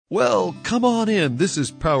Well, come on in. This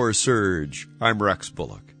is PowerSurge. I'm Rex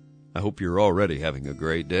Bullock. I hope you're already having a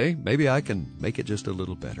great day. Maybe I can make it just a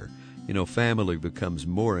little better. You know, family becomes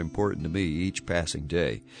more important to me each passing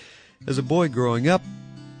day. As a boy growing up,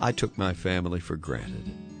 I took my family for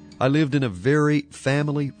granted. I lived in a very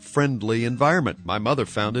family-friendly environment. My mother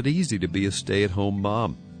found it easy to be a stay-at-home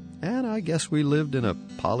mom. And I guess we lived in a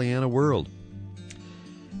Pollyanna world.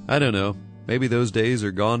 I don't know. Maybe those days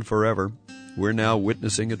are gone forever. We're now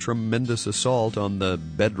witnessing a tremendous assault on the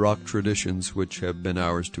bedrock traditions which have been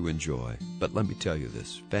ours to enjoy. But let me tell you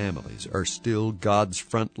this, families are still God's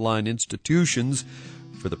frontline institutions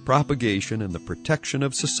for the propagation and the protection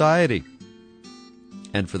of society.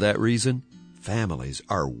 And for that reason, families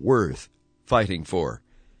are worth fighting for.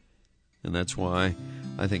 And that's why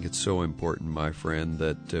I think it's so important, my friend,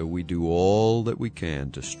 that we do all that we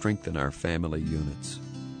can to strengthen our family units.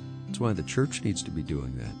 That's why the church needs to be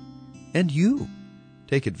doing that. And you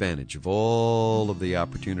take advantage of all of the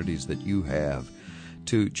opportunities that you have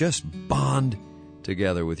to just bond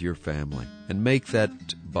together with your family and make that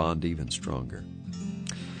bond even stronger.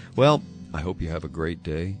 Well, I hope you have a great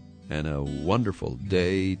day and a wonderful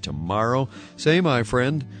day tomorrow. Say, my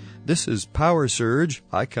friend, this is PowerSurge.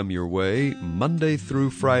 I come your way Monday through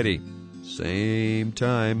Friday, same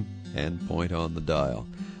time and point on the dial.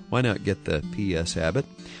 Why not get the PS habit?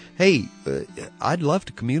 Hey, I'd love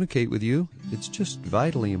to communicate with you. It's just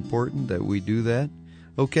vitally important that we do that.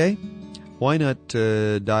 Okay? Why not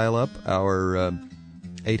dial up our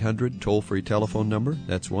 800 toll-free telephone number?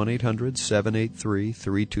 That's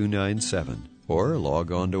 1-800-783-3297. Or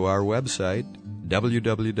log on to our website,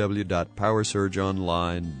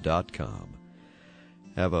 www.powersurgeonline.com.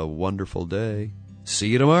 Have a wonderful day. See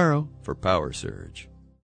you tomorrow for PowerSurge.